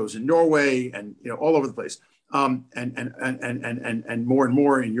had shows in Norway and all over the place, and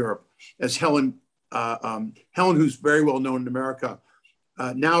more in Europe. As Helen, who's very well known in America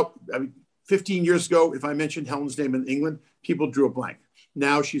now. 15 years ago, if I mentioned Helen's name in England, people drew a blank.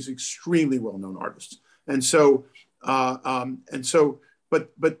 Now she's an extremely well-known artist, and so, but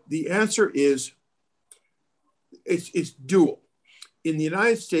the answer is, it's dual. In the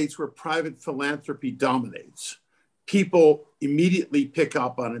United States, where private philanthropy dominates, people immediately pick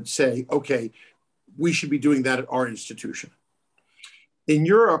up on it and say, okay, we should be doing that at our institution. In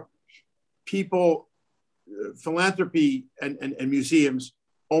Europe, philanthropy and museums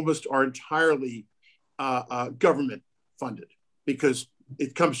almost are entirely government funded because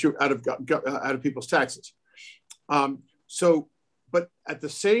it comes out of people's taxes. But at the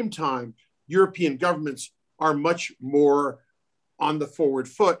same time, European governments are much more on the forward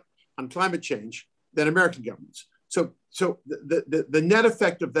foot on climate change than American governments. So the net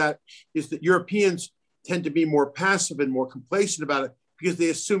effect of that is that Europeans tend to be more passive and more complacent about it because they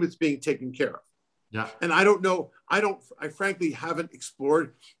assume it's being taken care of. Yeah. And I don't know, I frankly haven't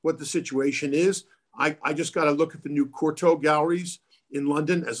explored what the situation is. I just got to look at the new Courtauld galleries in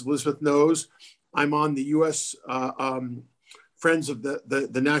London. As Elizabeth knows, I'm on the US Friends of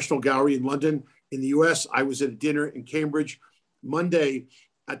the National Gallery in London. In the US, I was at a dinner in Cambridge Monday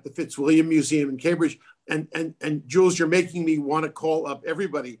at the Fitzwilliam Museum in Cambridge. And Jules, you're making me want to call up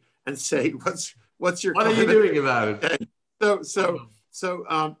everybody and say, what's your what are you doing about it? Okay.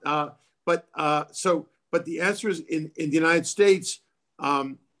 But the answer is in the United States.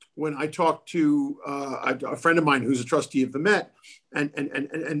 When I talked to a friend of mine who's a trustee of the Met,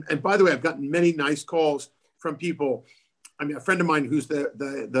 and by the way, I've gotten many nice calls from people. I mean, a friend of mine who's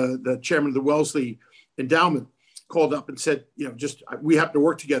the chairman of the Wellesley Endowment called up and said, we have to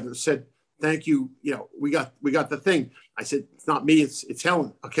work together. Said, thank you. We got the thing. I said, it's not me, it's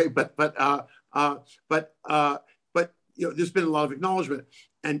Helen. Okay, but there's been a lot of acknowledgement,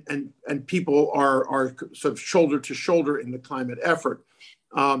 and people are sort of shoulder to shoulder in the climate effort.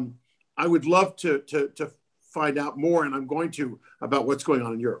 I would love to find out more, and I'm going to, about what's going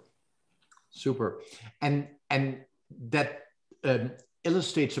on in Europe. Super, and that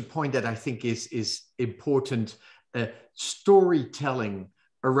illustrates a point that I think is important. Storytelling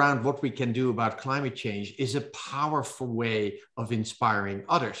around what we can do about climate change is a powerful way of inspiring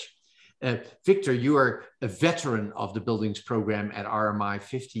others. Victor, you are a veteran of the buildings program at RMI,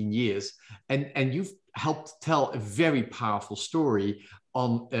 15 years, and you've helped tell a very powerful story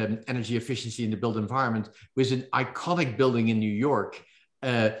on energy efficiency in the built environment with an iconic building in New York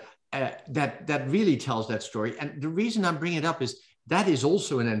that really tells that story. And the reason I'm bringing it up is that is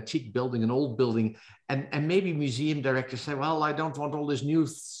also an antique building, an old building, and maybe museum directors say, well, I don't want all this new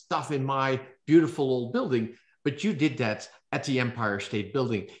stuff in my beautiful old building, but you did that at the Empire State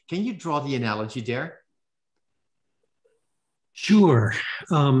Building. Can you draw the analogy there? Sure.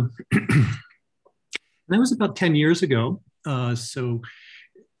 That was about 10 years ago. So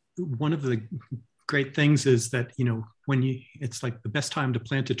one of the great things is that, it's like the best time to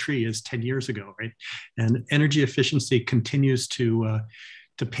plant a tree is 10 years ago, right? And energy efficiency continues to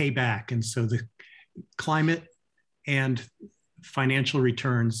pay back. And so the climate and financial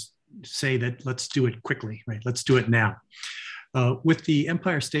returns say that let's do it quickly, right? Let's do it now. With the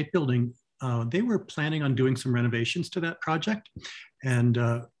Empire State Building, they were planning on doing some renovations to that project. And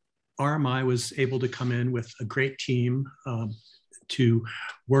RMI was able to come in with a great team to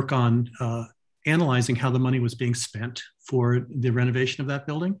work on analyzing how the money was being spent for the renovation of that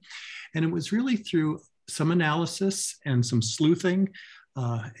building. And it was really through some analysis and some sleuthing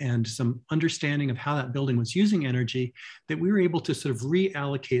and some understanding of how that building was using energy that we were able to sort of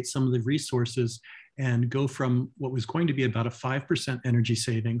reallocate some of the resources and go from what was going to be about a 5% energy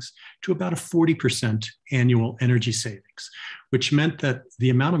savings to about a 40% annual energy savings, which meant that the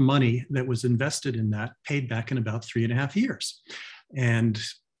amount of money that was invested in that paid back in about 3.5 years. And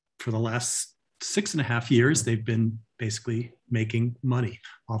for the last 6.5 years, they've been basically making money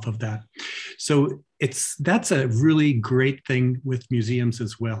off of that. So that's a really great thing with museums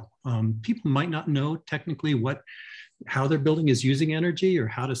as well. People might not know technically how their building is using energy or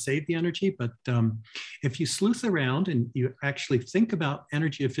how to save the energy, but if you sleuth around and you actually think about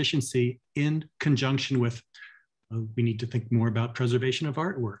energy efficiency in conjunction with, we need to think more about preservation of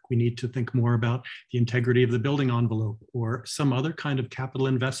artwork. We need to think more about the integrity of the building envelope or some other kind of capital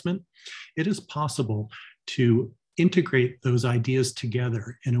investment. It is possible to integrate those ideas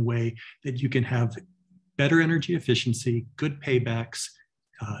together in a way that you can have better energy efficiency, good paybacks,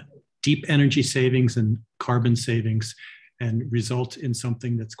 deep energy savings and carbon savings, and result in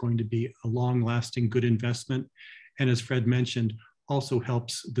something that's going to be a long-lasting good investment. And as Fred mentioned, also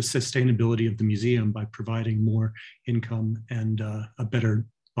helps the sustainability of the museum by providing more income and a better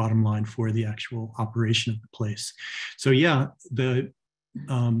bottom line for the actual operation of the place. So yeah, the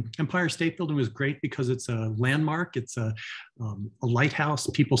Empire State Building was great because it's a landmark, it's a lighthouse,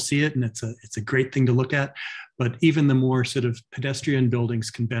 people see it and it's a great thing to look at, but even the more sort of pedestrian buildings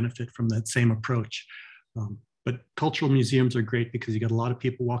can benefit from that same approach. But cultural museums are great because you got a lot of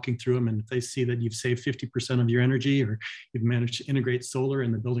people walking through them, and if they see that you've saved 50% of your energy or you've managed to integrate solar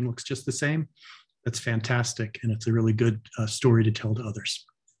and the building looks just the same, that's fantastic, and it's a really good story to tell to others.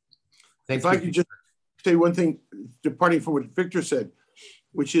 If I could just say one thing, departing from what Victor said,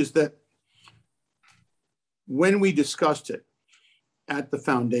 which is that when we discussed it at the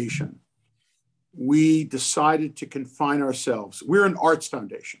foundation, we decided to confine ourselves. We're an arts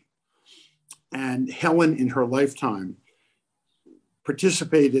foundation. And Helen, in her lifetime,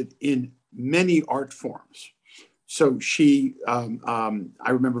 participated in many art forms. So she, I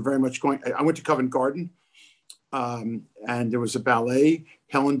remember very much I went to Covent Garden, and there was a ballet.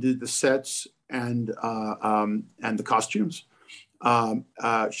 Helen did the sets and the costumes.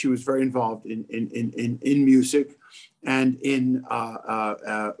 She was very involved in music, and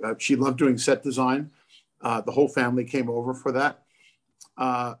she loved doing set design. The whole family came over for that,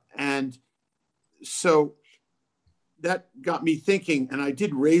 and so that got me thinking, and I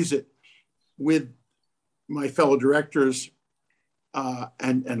did raise it with my fellow directors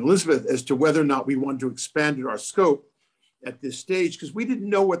and Elizabeth as to whether or not we wanted to expand our scope at this stage, because we didn't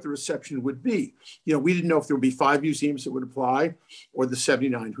know what the reception would be. You know, we didn't know if there would be 5 museums that would apply or the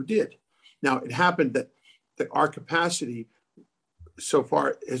 79 who did. Now, it happened that our capacity so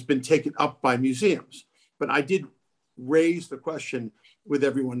far has been taken up by museums. But I did raise the question with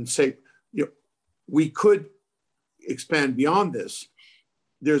everyone and say, you know, we could expand beyond this.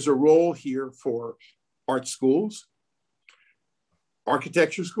 There's a role here for art schools,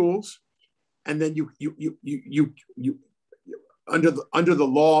 architecture schools, and then you under the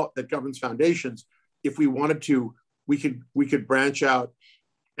law that governs foundations, if we wanted to, we could branch out,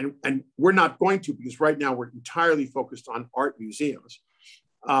 and we're not going to, because right now we're entirely focused on art museums.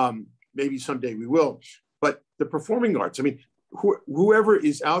 Maybe someday we will, but the performing arts, I mean, whoever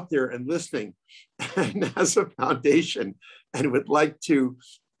is out there and listening and has a foundation and would like to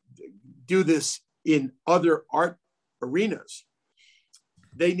do this in other art arenas,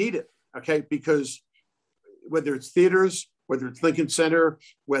 they need it, okay? Because whether it's theaters, whether it's Lincoln Center,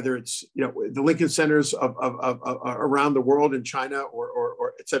 whether it's, you know, the Lincoln Centers of around the world in China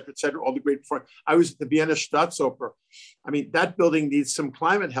or et cetera, all the great performing. I was at the Vienna Staatsoper. I mean, that building needs some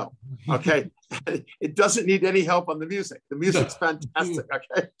climate help, okay? It doesn't need any help on the music. The music's fantastic,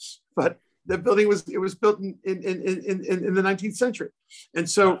 okay? But the building was built in the 19th century. And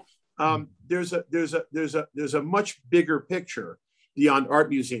so there's a much bigger picture beyond art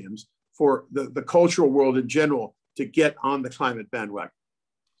museums for the cultural world in general to get on the climate bandwagon.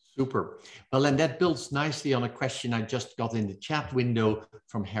 Super. Well, and that builds nicely on a question I just got in the chat window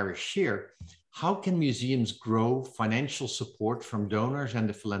from Harris Shear. How can museums grow financial support from donors and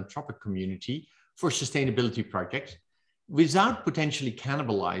the philanthropic community for sustainability projects without potentially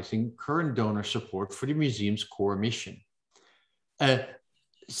cannibalizing current donor support for the museum's core mission?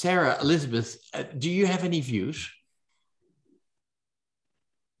 Sarah, Elizabeth, do you have any views?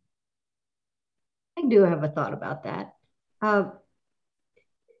 I do have a thought about that.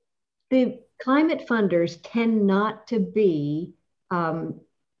 The climate funders tend not to be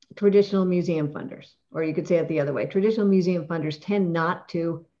traditional museum funders, or you could say it the other way. Traditional museum funders tend not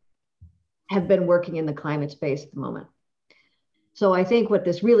to have been working in the climate space at the moment. So I think what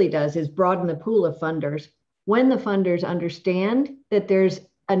this really does is broaden the pool of funders when the funders understand that there's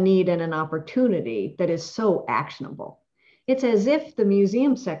a need and an opportunity that is so actionable. It's as if the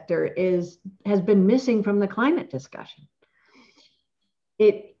museum sector has been missing from the climate discussion.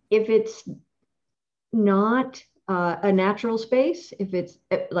 If it's not a natural space, if it's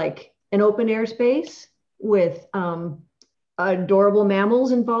like an open air space with adorable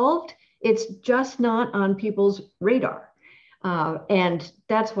mammals involved, it's just not on people's radar. And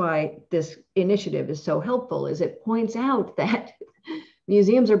that's why this initiative is so helpful, is it points out that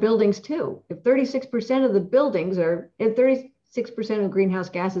museums are buildings too. If 36% of the buildings if 36% of greenhouse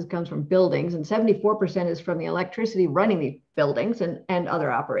gases comes from buildings and 74% is from the electricity running the buildings and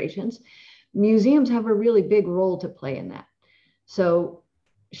other operations, museums have a really big role to play in that. So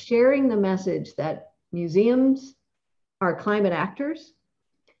sharing the message that museums are climate actors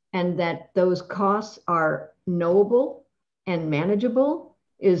and that those costs are knowable and manageable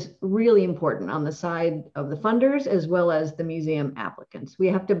is really important on the side of the funders as well as the museum applicants. We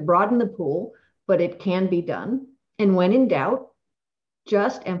have to broaden the pool, but it can be done. And when in doubt,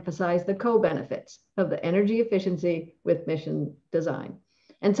 just emphasize the co-benefits of the energy efficiency with mission design.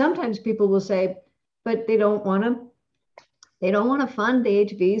 And sometimes people will say, but they don't want to fund the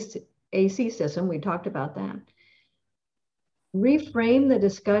HVAC system. We talked about that. Reframe the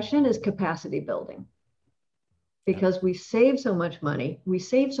discussion as capacity building, because we save so much money, we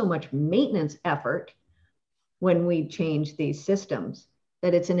save so much maintenance effort when we change these systems,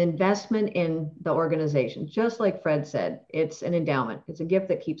 that it's an investment in the organization. Just like Fred said, it's an endowment. It's a gift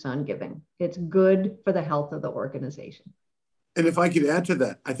that keeps on giving. It's good for the health of the organization. And if I could add to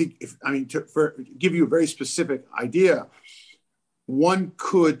that, I think, to give you a very specific idea, one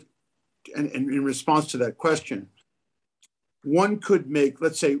could, and in response to that question, one could make,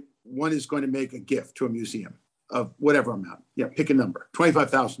 let's say one is going to make a gift to a museum of whatever amount. Yeah, pick a number,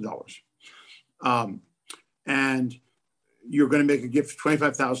 $25,000. And you're going to make a gift of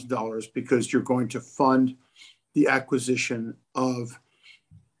 $25,000 because you're going to fund the acquisition of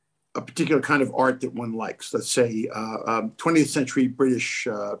a particular kind of art that one likes. Let's say 20th century British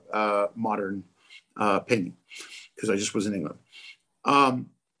modern painting, because I just was in England.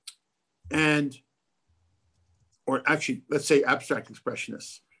 Or actually, let's say abstract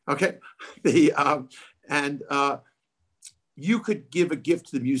expressionists. Okay, you could give a gift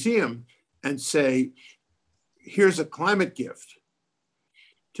to the museum and say, here's a climate gift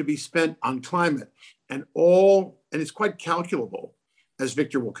to be spent on climate, and it's quite calculable, as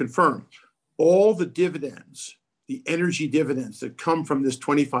Victor will confirm, all the dividends, the energy dividends that come from this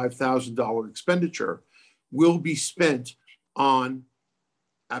 $25,000 expenditure will be spent on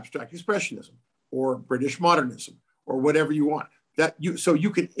abstract expressionism or British modernism or whatever you want. So you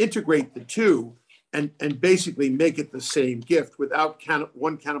can integrate the two and basically make it the same gift without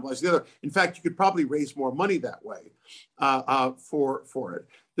one cannibalizing the other. In fact, you could probably raise more money that way for it.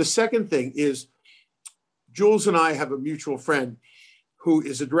 The second thing is, Jules and I have a mutual friend who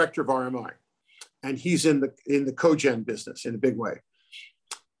is a director of RMI, and he's in the cogen business in a big way.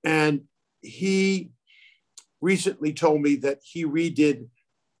 And he recently told me that he redid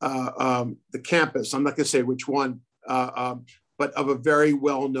the campus. I'm not going to say which one, but of a very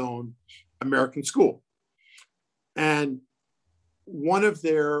well-known American school. And one of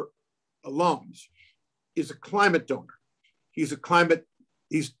their alums is a climate donor. He's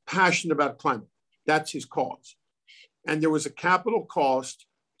passionate about climate. That's his cause. And there was a capital cost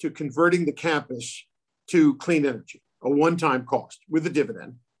to converting the campus to clean energy, a one-time cost with a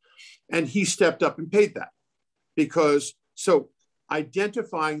dividend. And he stepped up and paid that so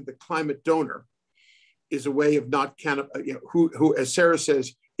identifying the climate donor is a way of not who, as Sarah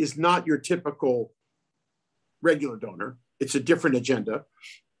says, is not your typical regular donor. It's a different agenda.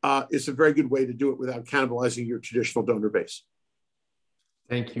 It's a very good way to do it without cannibalizing your traditional donor base.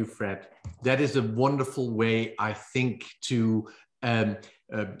 Thank you, Fred. That is a wonderful way, I think, to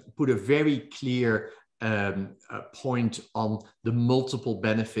put a very clear point on the multiple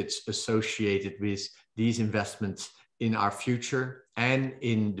benefits associated with these investments in our future and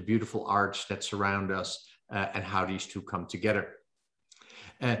in the beautiful arts that surround us and how these two come together.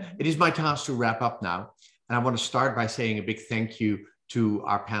 It is my task to wrap up now, and I want to start by saying a big thank you to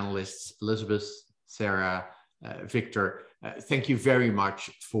our panelists, Elizabeth, Sarah, Victor. Thank you very much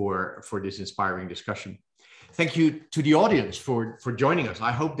for this inspiring discussion. Thank you to the audience for joining us.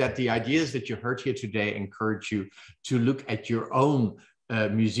 I hope that the ideas that you heard here today encourage you to look at your own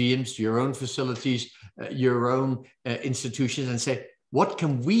museums, your own facilities, your own institutions, and say, what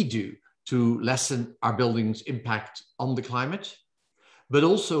can we do to lessen our buildings' impact on the climate? But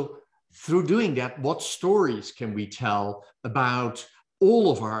also, through doing that, what stories can we tell about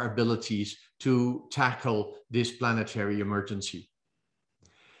all of our abilities to tackle this planetary emergency?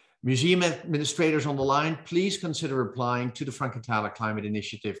 Museum administrators on the line, please consider applying to the Frankenthaler Climate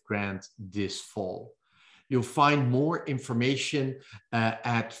Initiative grant this fall. You'll find more information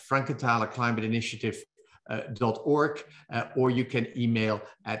at frankenthalerclimateinitiative.org, or you can email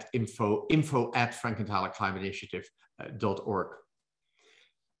at info@frankenthalerclimateinitiative.org.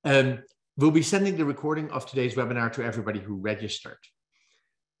 We'll be sending the recording of today's webinar to everybody who registered.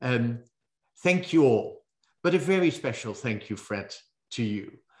 Thank you all, but a very special thank you, Fred, to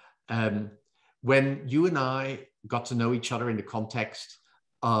you. When you and I got to know each other in the context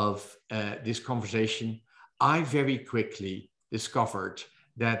of this conversation, I very quickly discovered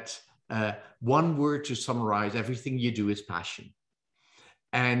that one word to summarize everything you do is passion.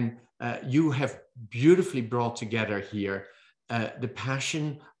 And you have beautifully brought together here the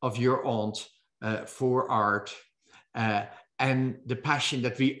passion of your aunt for art and the passion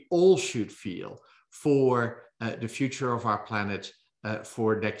that we all should feel for the future of our planet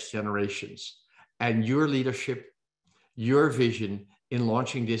for next generations. And your leadership, your vision in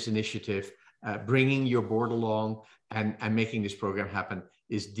launching this initiative, bringing your board along and making this program happen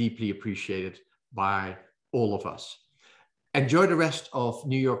is deeply appreciated by all of us. Enjoy the rest of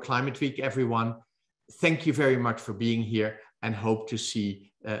New York Climate Week, everyone. Thank you very much for being here, and hope to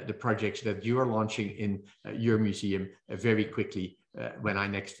see the projects that you are launching in your museum very quickly when I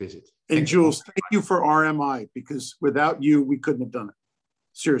next visit. And Jules, thank you for RMI, because without you, we couldn't have done it.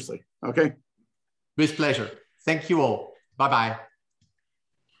 Seriously, okay? With pleasure. Thank you all. Bye-bye.